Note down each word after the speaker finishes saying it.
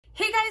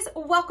Hey guys,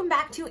 welcome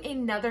back to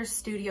another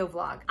studio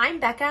vlog. I'm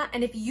Becca,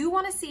 and if you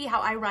want to see how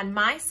I run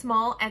my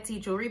small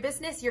Etsy jewelry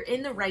business, you're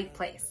in the right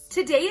place.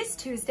 Today is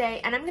Tuesday,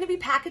 and I'm going to be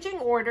packaging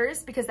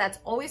orders because that's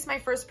always my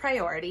first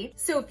priority.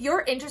 So if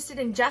you're interested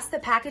in just the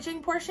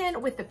packaging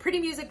portion with the pretty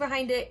music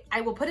behind it, I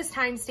will put a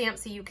timestamp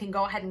so you can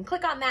go ahead and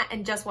click on that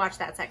and just watch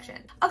that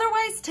section.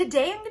 Otherwise,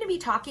 today I'm going to be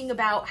talking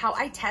about how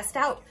I test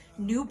out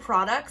new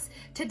products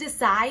to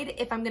decide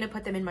if I'm going to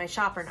put them in my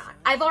shop or not.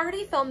 I've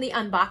already filmed the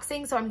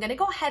unboxing, so I'm going to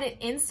go ahead and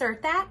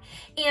insert that.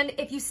 And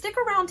if you stick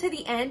around to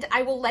the end,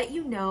 I will let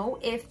you know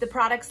if the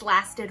products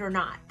lasted or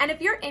not. And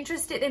if you're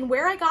interested in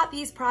where I got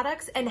these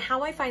products and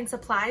how I find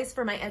supplies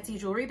for my Etsy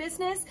jewelry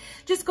business,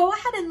 just go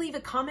ahead and leave a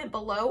comment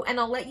below and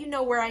I'll let you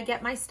know where I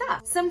get my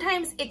stuff.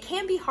 Sometimes it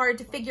can be hard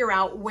to figure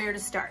out where to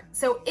start.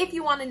 So if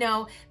you want to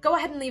know, go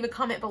ahead and leave a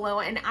comment below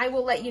and I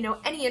will let you know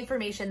any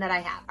information that I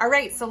have. All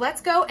right, so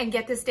let's go and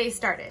get this day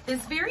started.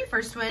 This very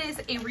first one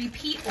is a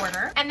repeat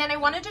order, and then I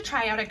wanted to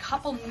try out a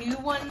couple new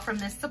ones from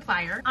this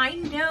supplier. I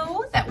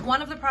know that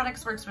one of the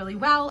products works really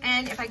well,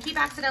 and if I keep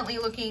accidentally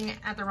looking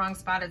at the wrong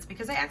spot, it's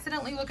because I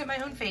accidentally look at my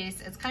own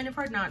face. It's kind of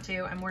hard not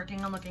to. I'm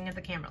working on looking at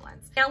the camera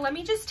lens. Now let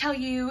me just tell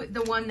you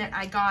the one that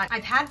I got,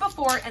 I've had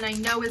before and I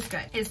know is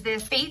good, is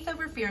this Faith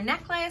Over Fear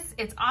necklace.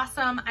 It's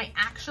awesome. I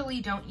actually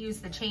don't use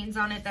the chains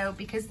on it though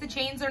because the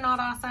chains are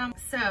not awesome.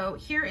 So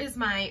here is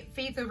my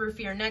Faith Over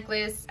Fear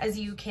necklace. As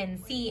you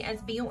can see,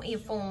 it's beautiful.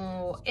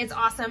 It's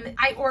awesome.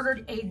 I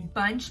ordered a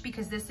bunch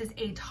because this is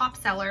a top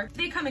seller.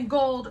 They come in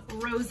gold,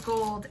 rose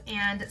gold,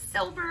 and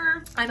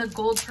silver. I'm a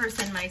gold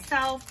person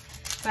myself,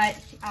 but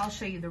I'll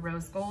show you the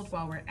rose gold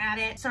while we're at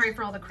it. Sorry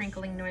for all the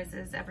crinkling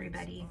noises,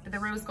 everybody. But the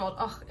rose gold,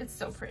 oh, it's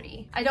so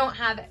pretty. I don't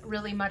have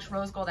really much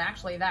rose gold.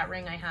 Actually, that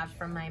ring I have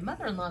from my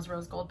mother-in-law's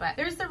rose gold, but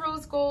there's the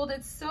rose gold.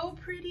 It's so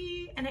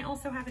pretty. And I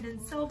also have it in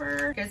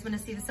silver. You guys wanna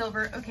see the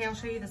silver? Okay, I'll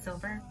show you the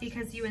silver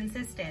because you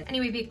insisted.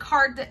 Anyway, the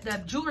card,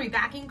 the jewelry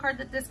backing card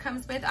that this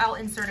comes with, I'll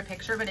insert a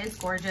picture, but it's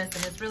gorgeous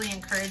and it's really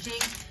encouraging,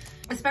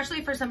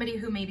 especially for somebody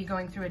who may be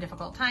going through a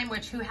difficult time,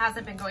 which who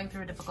hasn't been going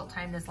through a difficult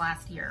time this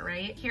last year,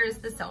 right? Here's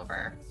the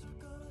silver.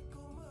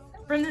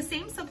 From the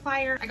same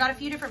supplier, I got a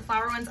few different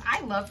flower ones.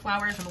 I love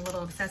flowers. I'm a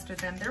little obsessed with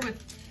them.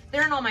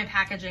 They're in all my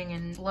packaging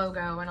and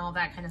logo and all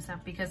that kind of stuff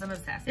because I'm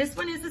obsessed. This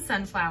one is a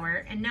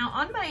sunflower. And now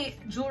on my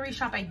jewelry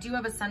shop, I do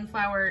have a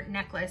sunflower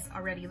necklace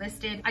already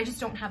listed. I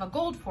just don't have a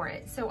gold for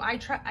it. So I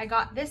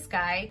got this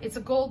guy. It's a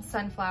gold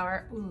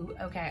sunflower. Ooh,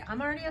 okay.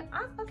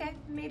 Okay.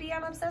 Maybe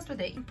I'm obsessed with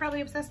it. You're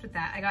probably obsessed with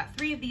that. I got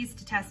 3 of these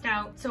to test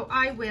out. So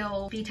I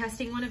will be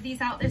testing one of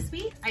these out this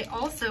week. I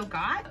also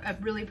got a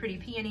really pretty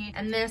peony,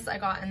 and this I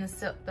got in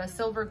the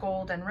silver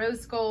gold and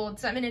rose gold.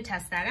 So I'm gonna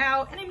test that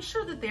out. And I'm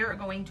sure that they're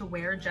going to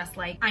wear just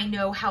like I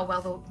know how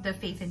well the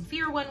Faith and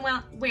Fear one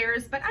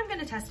wears, but I'm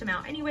gonna test them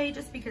out anyway,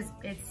 just because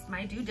it's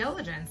my due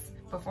diligence.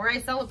 Before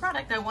I sell a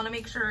product, I wanna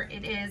make sure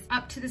it is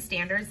up to the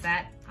standards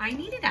that I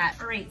need it at.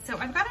 All right, so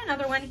I've got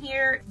another one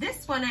here.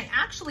 This one I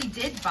actually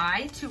did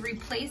buy to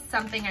replace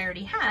something I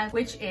already have,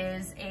 which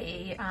is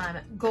a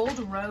gold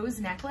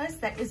rose necklace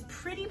that is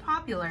pretty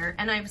popular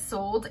and I've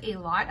sold a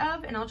lot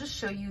of, and I'll just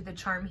show you the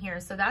charm here.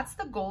 So that's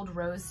the gold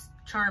rose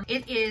charm.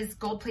 It is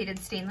gold-plated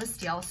stainless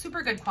steel,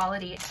 super good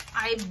quality.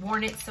 I've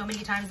worn it so many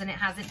times and it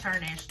hasn't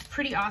tarnished.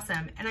 Pretty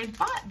awesome. And I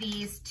bought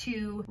these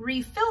to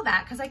refill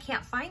that because I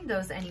can't find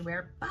those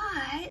anywhere,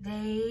 but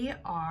they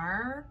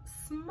are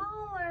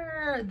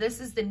smaller. This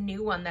is the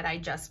new one that I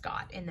just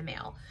got in the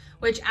mail,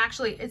 which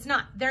actually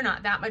they're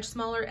not that much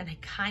smaller and I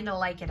kind of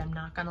like it, I'm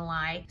not gonna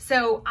lie.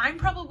 So I'm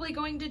probably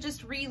going to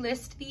just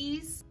relist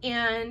these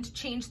and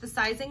change the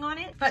sizing on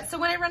it. But so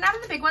when I run out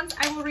of the big ones,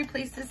 I will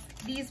replace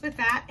these with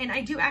that. And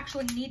I do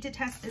actually need to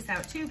test this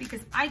out too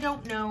because I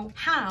don't know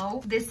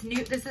how this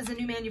is a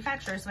new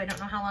manufacturer, so I don't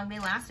know how long they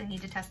last. I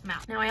need to test them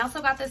out. Now I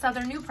also got this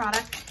other new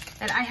product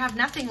that I have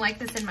nothing like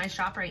this in my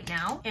shop right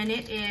now, and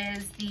it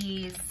is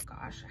these,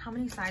 gosh, how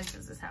many sizes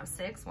does this have?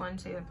 6, 1,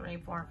 2, 3,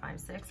 4, 5,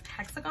 6.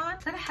 Hexagon?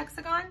 Is that a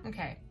hexagon?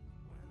 Okay.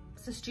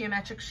 It's this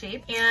geometric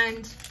shape,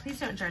 and please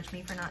don't judge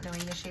me for not knowing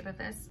the shape of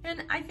this.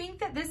 And I think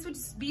that this would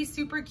be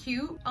super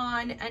cute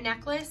on a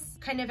necklace,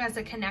 kind of as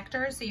a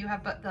connector, so you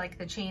have like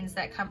the chains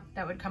that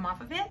would come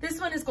off of it.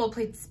 This one is gold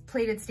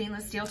plated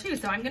stainless steel too,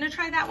 so I'm gonna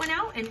try that one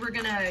out and we're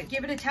gonna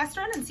give it a test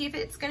run and see if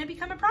it's gonna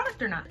become a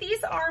product or not.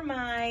 These are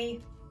my,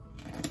 you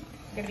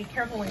gotta be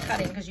careful when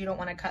cutting because you don't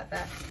want to cut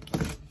the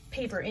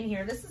paper in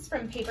here. This is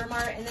from Paper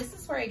Mart, and this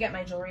is where I get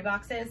my jewelry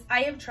boxes.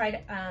 I have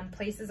tried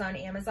places on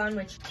Amazon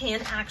which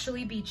can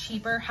actually be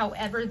cheaper.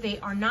 However, they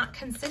are not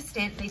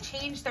consistent. They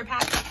change their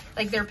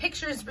like their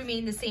pictures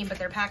remain the same, but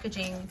their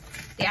packaging,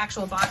 the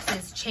actual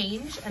boxes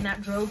change, and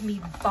that drove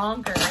me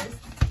bonkers.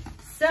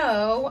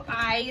 So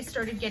I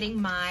started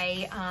getting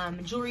my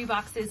jewelry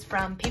boxes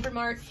from Paper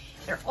Mart.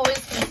 They're always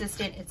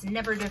consistent. It's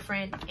never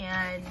different,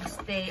 and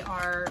they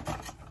are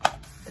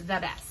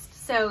the best.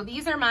 So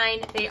these are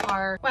mine. They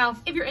are, well,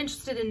 if you're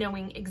interested in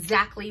knowing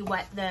exactly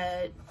what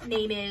the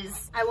name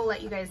is, I will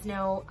let you guys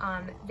know.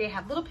 They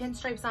have little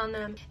pinstripes on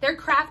them. They're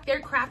craft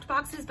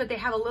boxes, but they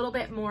have a little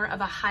bit more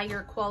of a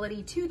higher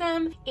quality to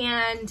them.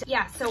 And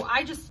yeah, so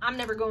I'm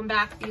never going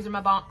back. These are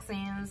my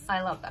boxes.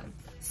 I love them.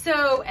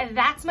 So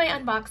that's my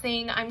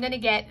unboxing. I'm gonna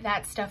get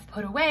that stuff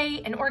put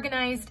away and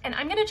organized, and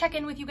I'm gonna check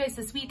in with you guys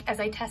this week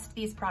as I test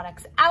these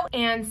products out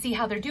and see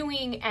how they're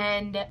doing.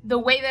 And the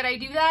way that I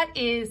do that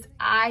is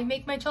I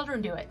make my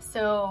children do it.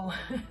 So,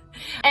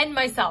 and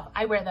myself,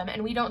 I wear them,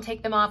 and we don't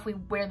take them off. We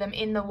wear them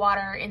in the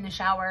water, in the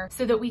shower,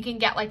 so that we can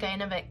get like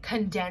a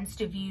condensed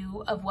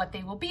view of what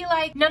they will be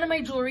like. None of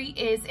my jewelry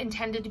is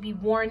intended to be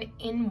worn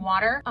in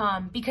water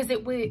because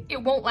it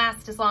won't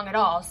last as long at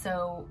all.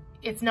 So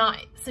it's not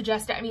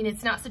suggested,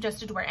 it's not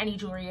suggested to wear any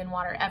jewelry in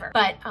water ever,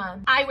 but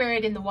I wear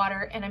it in the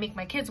water, and I make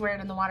my kids wear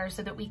it in the water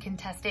so that we can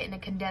test it in a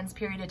condensed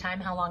period of time,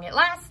 how long it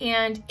lasts.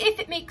 And if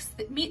it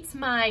meets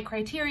my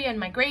criteria and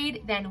my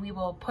grade, then we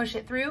will push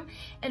it through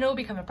and it will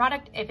become a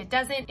product. If it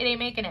doesn't, it ain't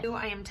making it.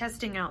 I am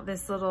testing out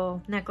this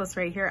little necklace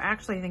right here.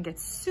 Actually, I think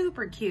it's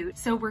super cute.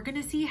 So we're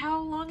gonna see how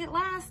long it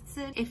lasts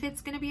and if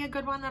it's gonna be a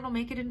good one that'll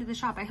make it into the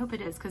shop. I hope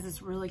it is, because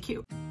it's really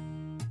cute.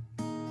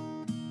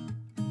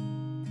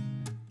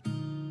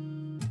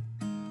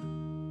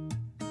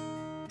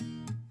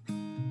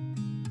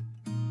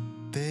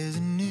 There's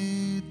a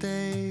new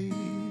day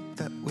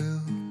that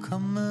will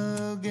come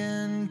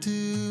again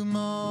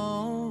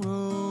tomorrow.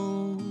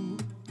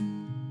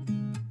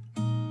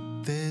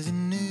 There's a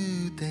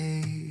new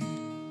day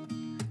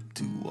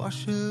to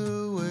wash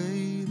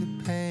away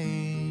the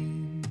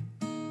pain.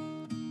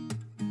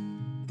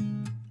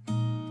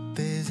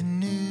 There's a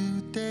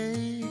new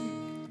day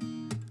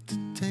to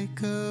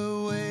take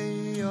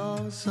away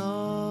your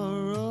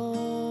sorrow.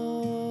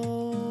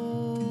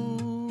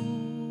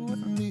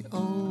 And the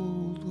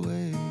old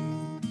ways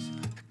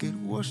get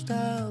washed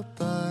out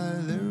by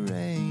the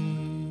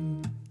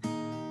rain.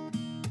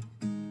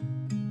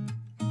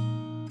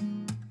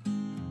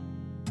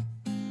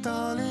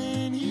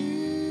 Darling,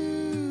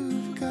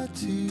 you've got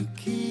to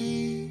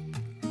keep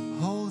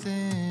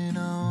holding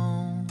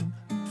on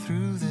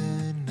through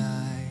the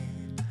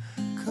night,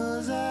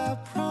 'cause I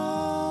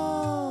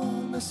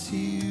promise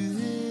you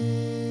this: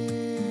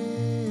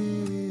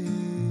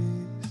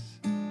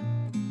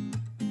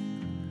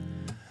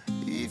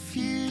 if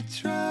you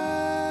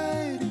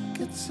try to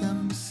get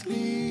some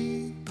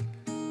sleep,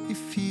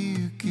 if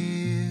you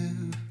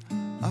give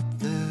up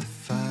the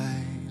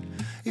fight,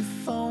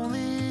 if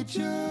only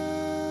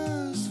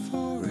just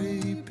for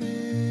a bit,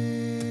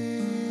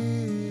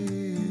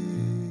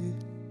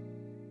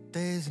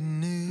 there's a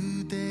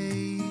new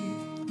day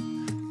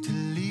to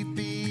leave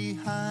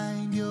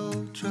behind your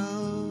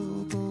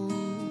troubles.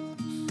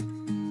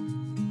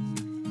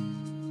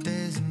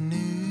 There's a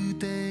new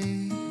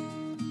day,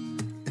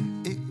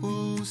 and it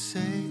will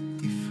set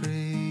you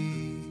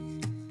free.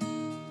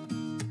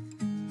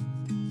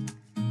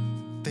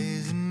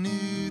 There's a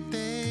new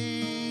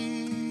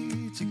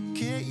day to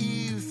get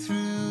you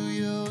through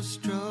your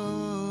struggles.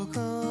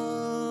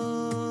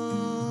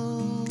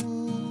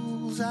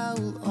 I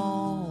will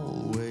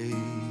always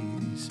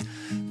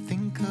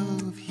think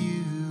of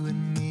you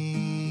and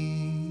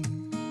me.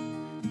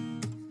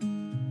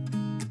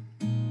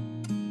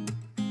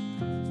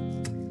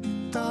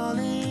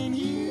 Darling,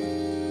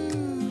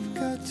 you've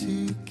got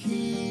to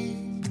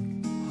keep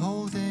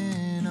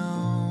holding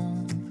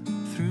on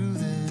through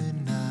the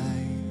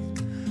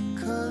night,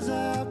 'cause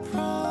I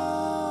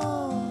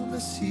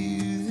promise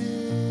you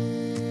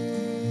this: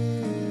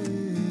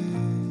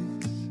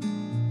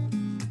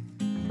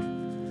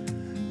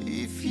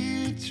 if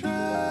you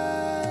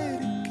try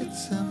to get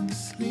some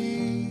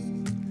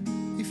sleep,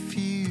 if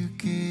you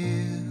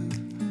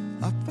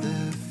give up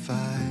the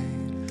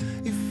fight,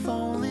 if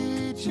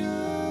only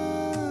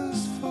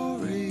just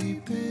for a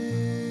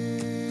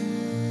bit,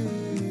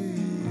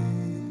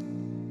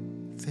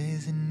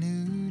 there's a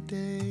new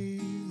day.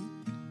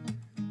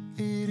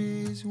 It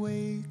is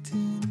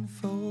waiting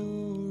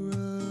for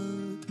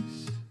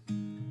us.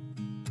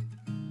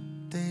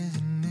 There's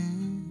a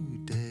new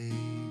day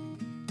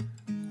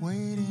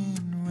waiting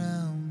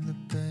round the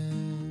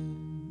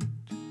bend.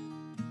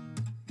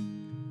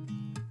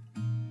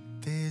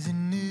 There's a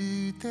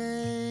new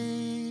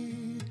day,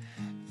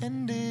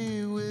 and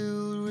it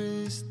will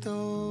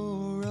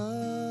restore us.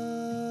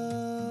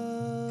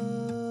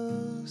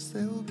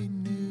 There'll be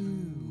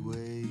new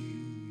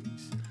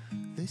ways.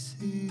 This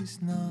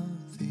is not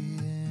the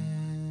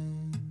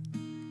end.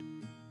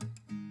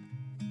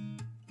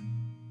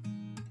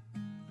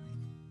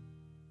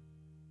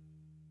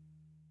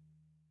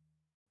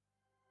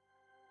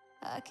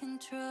 I can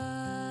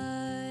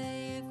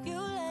try if you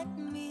let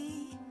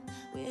me.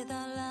 With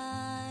our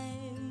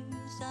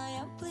lives, I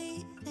am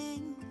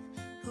bleeding.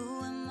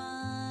 Who am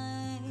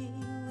I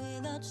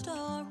without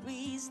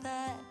stories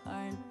that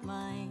aren't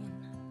mine?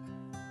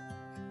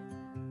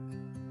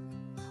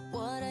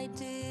 What I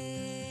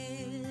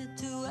did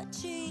to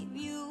achieve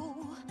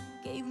you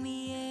gave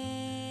me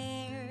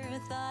air,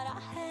 thought I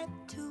had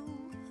to.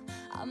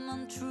 I I'm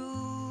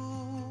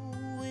untrue,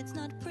 it's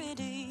not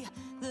pretty,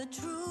 the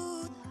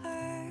truth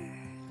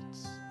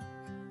hurts.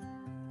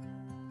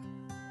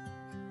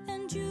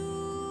 And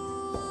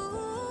you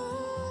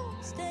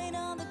stayed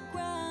on the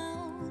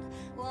ground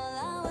while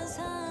I was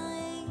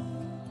high.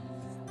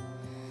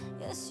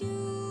 Yes, you've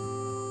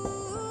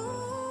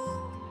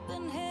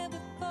been here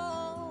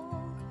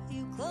before,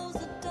 you closed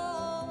the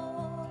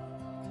door.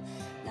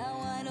 Now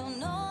I don't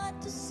know what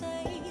to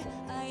say,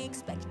 I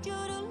expect you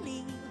to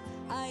leave.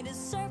 I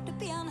deserve to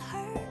be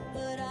unheard,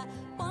 but I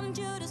want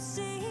you to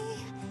see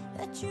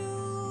that you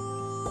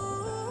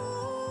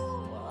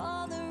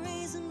are the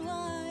reason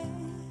why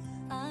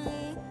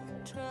I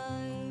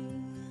try.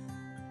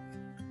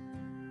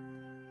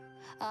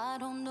 I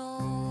don't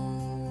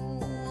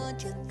know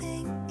what you're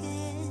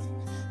thinking,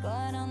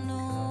 but I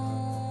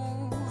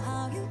know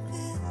how you're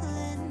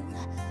feeling.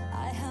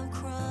 I have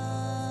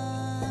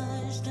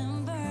crushed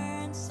and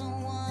burned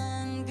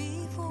someone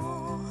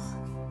before,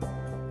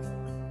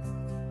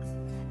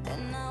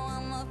 and now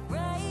I'm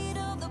afraid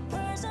of the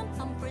person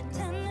I'm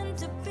pretending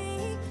to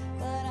be.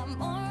 But I'm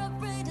more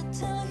afraid to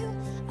tell you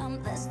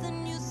I'm less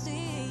than you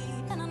see.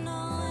 And I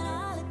know when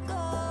I let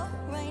go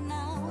right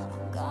now,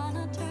 I'm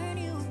gonna turn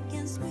you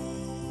against me.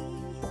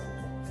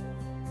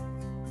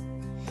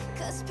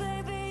 'Cause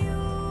baby,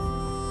 you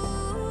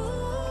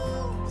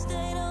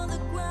stayed on the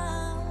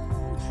ground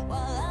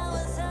while I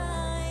was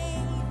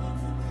high.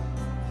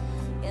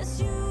 Yes,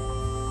 you've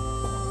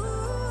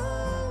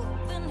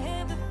been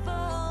here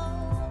before,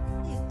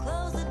 you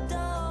closed the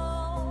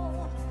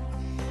door.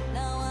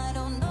 Now I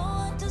don't know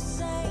what to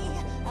say,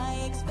 I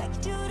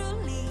expect you to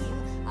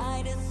leave.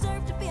 I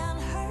deserve to be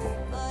unheard,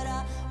 but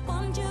I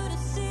want you to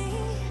see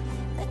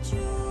that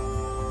you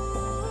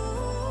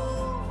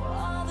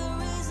are the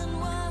reason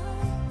why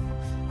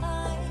I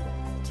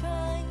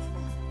try.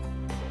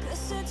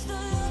 'Cause it's the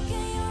look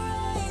in your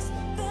eyes,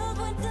 filled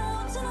with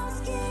doubts, and I'm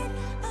scared.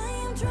 I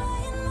am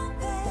trying my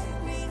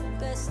very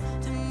best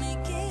to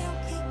make it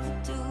okay, but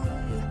do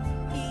you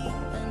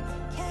even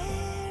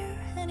care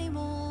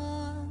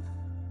anymore?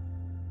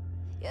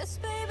 Yes,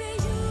 baby,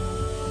 you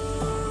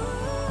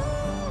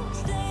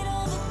stayed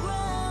on the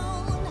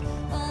ground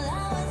while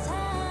I was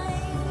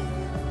high.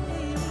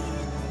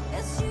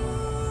 Yes, you've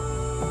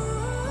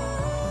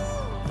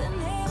been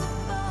here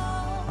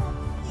before,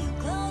 you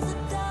closed the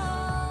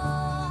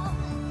door.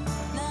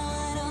 Now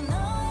I don't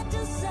know what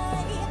to say,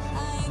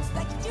 I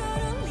expect you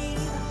to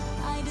leave.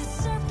 I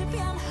deserve to be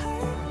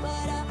unheard,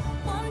 but I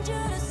want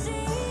you to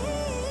see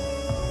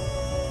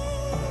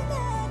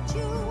that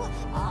you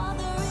are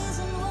the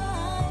reason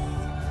why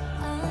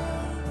I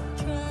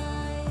try.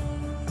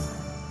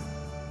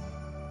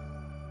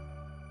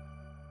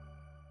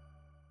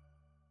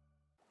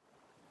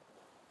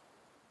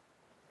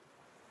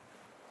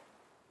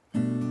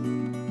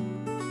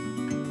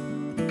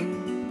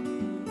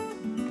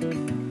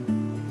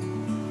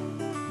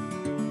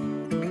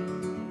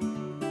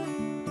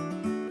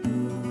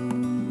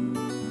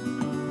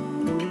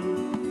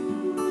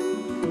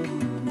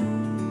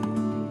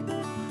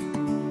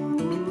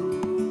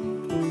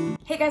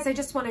 Hey guys, I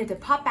just wanted to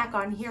pop back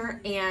on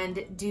here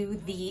and do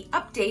the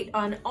update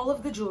on all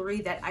of the jewelry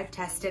that I've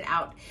tested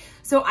out.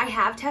 So I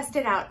have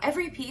tested out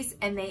every piece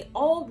and they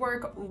all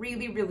work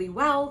really, really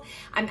well.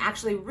 I'm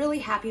actually really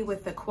happy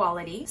with the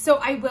quality. So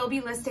I will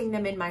be listing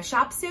them in my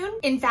shop soon.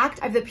 In fact,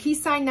 I have the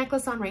peace sign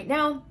necklace on right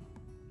now.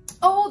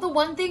 Oh, the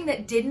one thing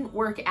that didn't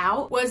work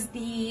out was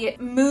the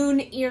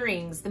moon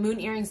earrings,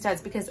 studs,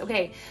 because,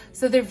 okay,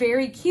 so they're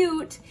very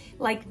cute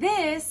like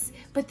this,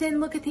 but then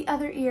look at the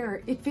other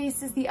ear. It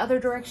faces the other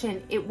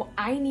direction.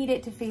 I need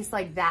it to face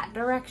like that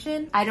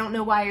direction. I don't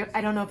know why,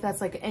 I don't know if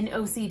that's like an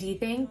OCD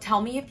thing. Tell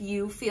me if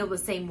you feel the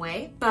same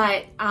way.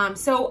 But,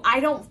 so I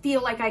don't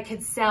feel like I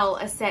could sell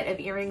a set of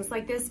earrings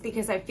like this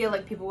because I feel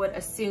like people would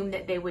assume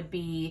that they would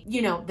be,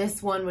 you know,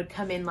 this one would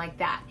come in like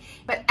that.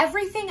 But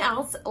everything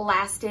else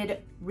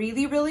lasted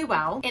really, really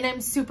well. And I'm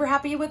super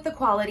happy with the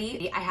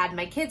quality. I had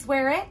my kids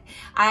wear it.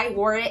 I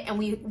wore it and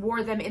we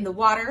wore them in the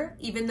water,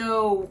 even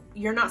though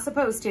you're not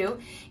supposed to.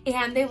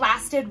 And they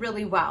lasted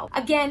really well.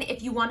 Again,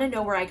 if you wanna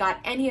know where I got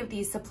any of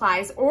these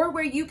supplies or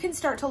where you can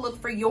start to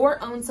look for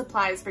your own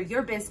supplies for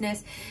your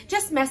business,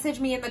 just message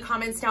me in the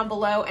comments down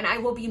below and I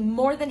will be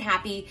more than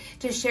happy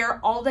to share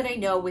all that I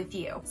know with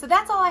you. So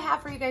that's all I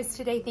have for you guys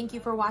today. Thank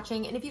you for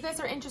watching. And if you guys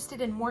are interested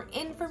in more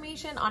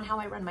information on how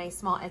I run my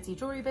small Etsy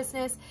jewelry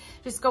business,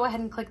 just go ahead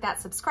and click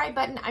that subscribe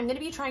button. I'm gonna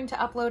be trying to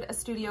upload a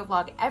studio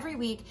vlog every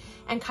week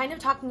and kind of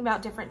talking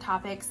about different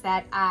topics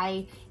that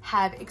I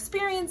have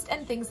experienced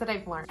and things that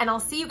I've learned. And I'll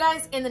see you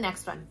guys in the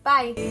next one.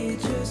 Bye.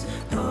 Just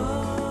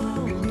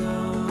hold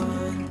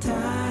on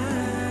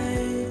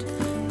tight.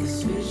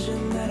 This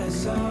vision that I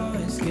saw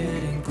is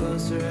getting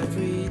closer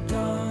every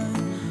dawn.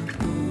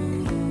 Ooh.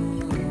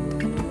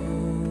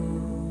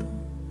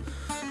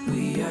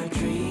 We are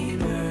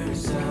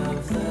dreamers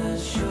of the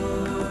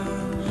shore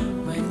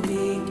when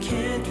we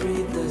can't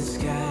read the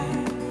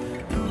sky.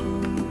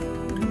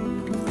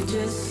 We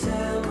just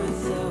sail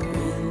with the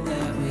wind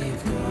that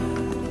we've got,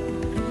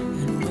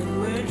 and when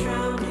we're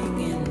drowning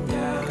in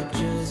doubt,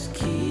 just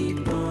keep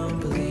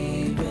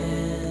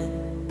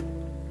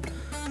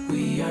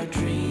We are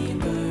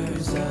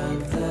dreamers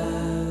of the